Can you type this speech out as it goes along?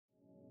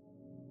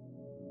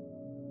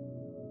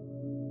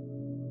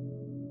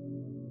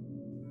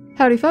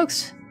Howdy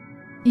folks!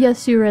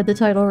 Yes, you read the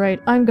title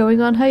right, I'm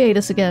going on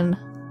hiatus again.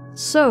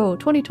 So,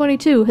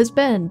 2022 has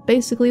been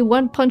basically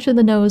one punch in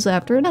the nose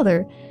after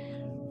another.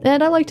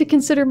 And I like to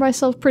consider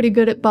myself pretty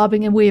good at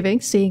bobbing and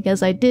weaving, seeing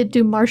as I did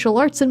do martial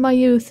arts in my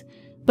youth,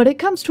 but it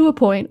comes to a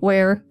point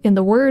where, in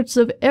the words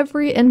of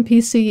every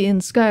NPC in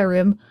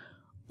Skyrim,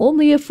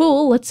 only a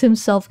fool lets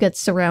himself get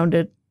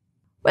surrounded.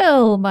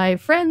 Well, my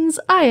friends,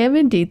 I am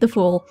indeed the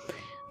fool.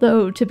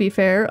 Though, to be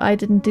fair, I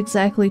didn't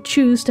exactly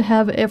choose to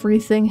have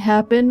everything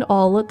happen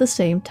all at the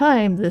same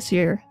time this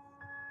year.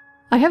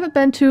 I haven't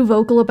been too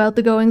vocal about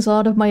the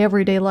goings-on of my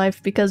everyday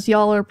life because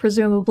y'all are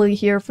presumably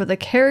here for the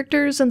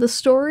characters and the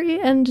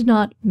story and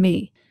not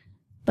me.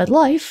 But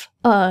life,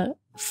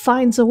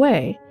 finds a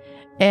way,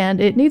 and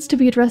it needs to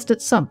be addressed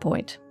at some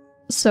point.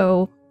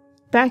 So,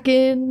 back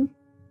in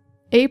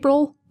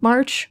April,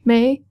 March,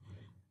 May?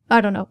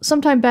 I don't know,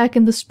 sometime back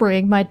in the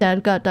spring my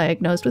dad got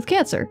diagnosed with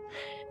cancer.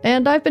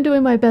 And I've been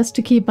doing my best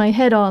to keep my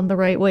head on the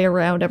right way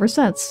around ever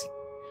since.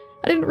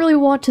 I didn't really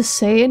want to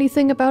say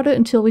anything about it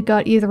until we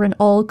got either an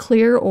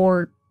all-clear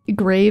or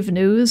grave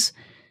news.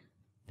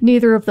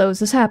 Neither of those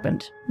has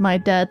happened. My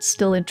dad's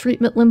still in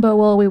treatment limbo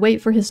while we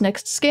wait for his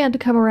next scan to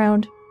come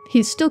around.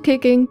 He's still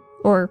kicking,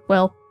 or,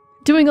 well,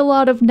 doing a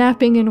lot of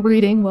napping and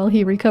reading while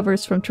he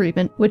recovers from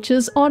treatment, which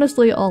is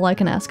honestly all I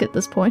can ask at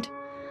this point.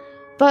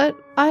 But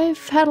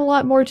I've had a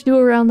lot more to do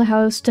around the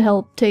house to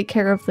help take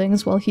care of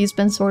things while he's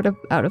been sort of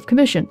out of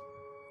commission.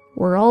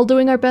 We're all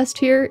doing our best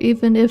here,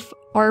 even if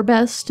our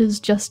best is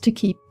just to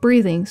keep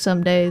breathing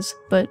some days,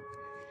 but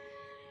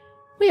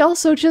we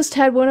also just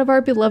had one of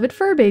our beloved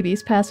fur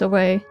babies pass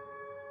away.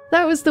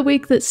 That was the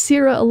week that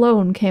Sierra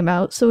Alone came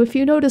out, so if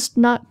you noticed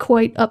not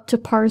quite up to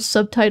par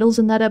subtitles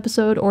in that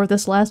episode or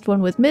this last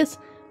one with Myth,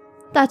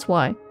 that's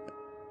why.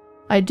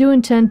 I do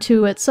intend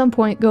to at some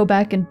point go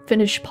back and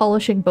finish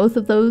polishing both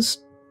of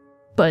those,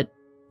 but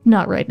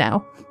not right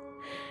now.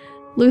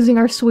 Losing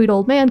our sweet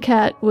old man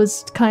cat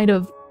was kind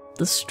of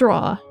the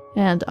straw,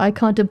 and I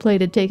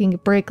contemplated taking a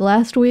break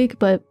last week,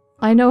 but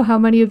I know how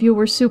many of you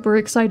were super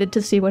excited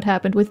to see what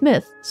happened with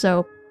Myth,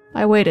 so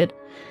I waited.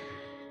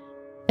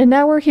 And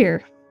now we're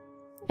here,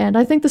 and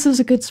I think this is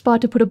a good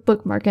spot to put a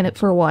bookmark in it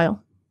for a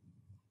while.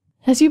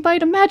 As you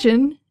might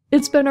imagine,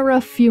 it's been a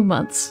rough few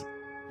months,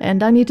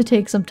 and I need to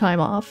take some time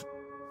off.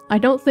 I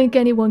don't think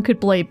anyone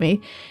could blame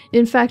me.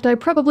 In fact, I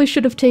probably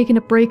should have taken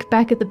a break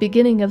back at the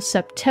beginning of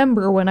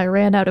September when I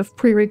ran out of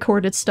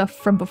pre-recorded stuff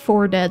from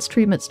before Dad's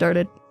treatment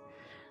started.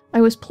 I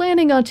was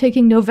planning on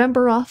taking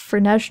November off for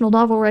National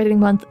Novel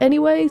Writing Month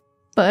anyway,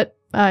 but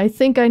I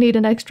think I need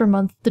an extra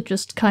month to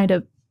just kind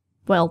of,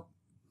 well,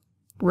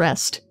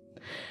 rest.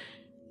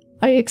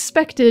 I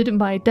expected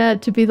my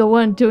dad to be the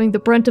one doing the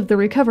brunt of the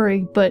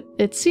recovery, but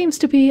it seems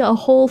to be a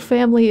whole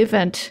family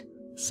event,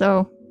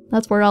 so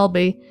that's where I'll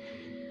be.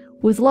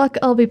 With luck,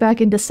 I'll be back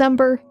in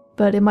December,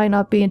 but it might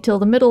not be until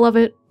the middle of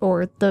it,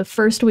 or the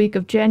first week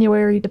of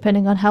January,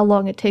 depending on how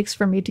long it takes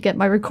for me to get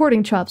my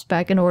recording chops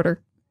back in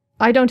order.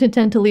 I don't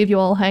intend to leave you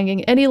all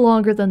hanging any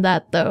longer than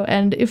that, though,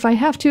 and if I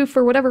have to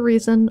for whatever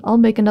reason, I'll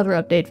make another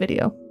update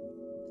video.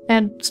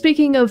 And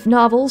speaking of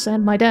novels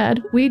and my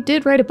dad, we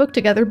did write a book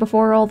together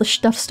before all the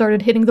stuff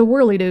started hitting the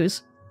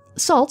whirly-doos.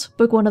 Salt,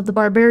 book 1 of the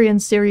Barbarian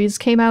series,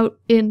 came out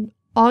in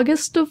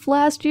August of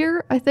last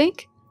year, I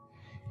think?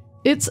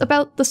 It's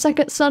about the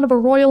second son of a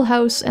royal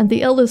house and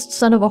the eldest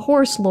son of a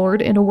horse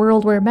lord in a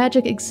world where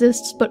magic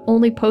exists but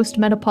only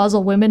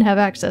post-menopausal women have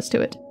access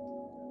to it.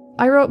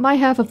 I wrote my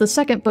half of the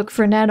second book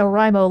for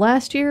NaNoWriMo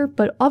last year,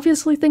 but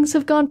obviously things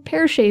have gone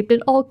pear-shaped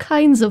in all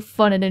kinds of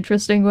fun and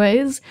interesting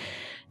ways,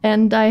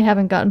 and I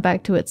haven't gotten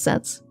back to it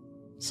since.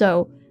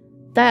 So,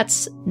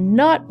 that's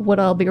not what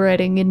I'll be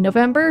writing in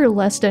November,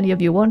 lest any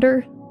of you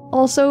wonder.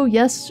 Also,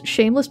 yes,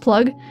 shameless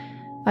plug,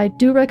 I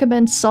do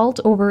recommend Salt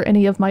over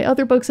any of my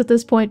other books at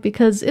this point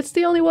because it's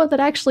the only one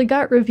that actually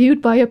got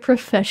reviewed by a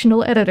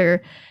professional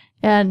editor,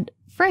 and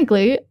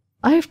frankly,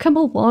 I've come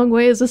a long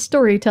way as a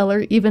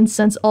storyteller even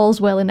since All's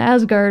Well in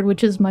Asgard,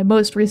 which is my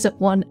most recent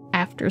one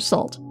after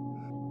Salt.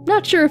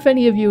 Not sure if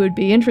any of you would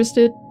be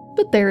interested,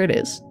 but there it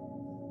is.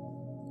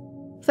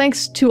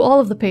 Thanks to all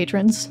of the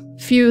patrons,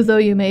 few though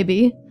you may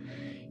be.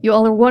 You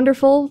all are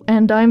wonderful,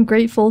 and I'm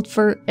grateful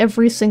for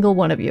every single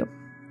one of you.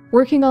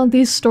 Working on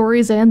these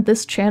stories and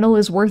this channel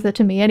is worth it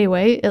to me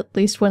anyway, at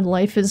least when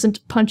life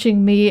isn't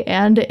punching me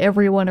and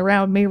everyone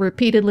around me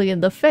repeatedly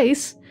in the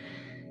face.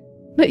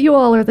 But you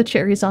all are the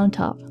cherries on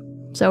top.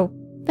 So,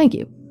 thank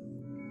you.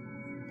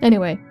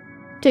 Anyway,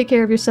 take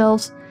care of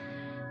yourselves.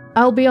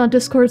 I'll be on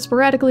Discord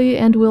sporadically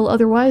and will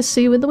otherwise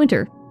see you in the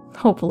winter.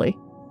 Hopefully.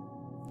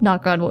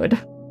 Knock on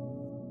wood.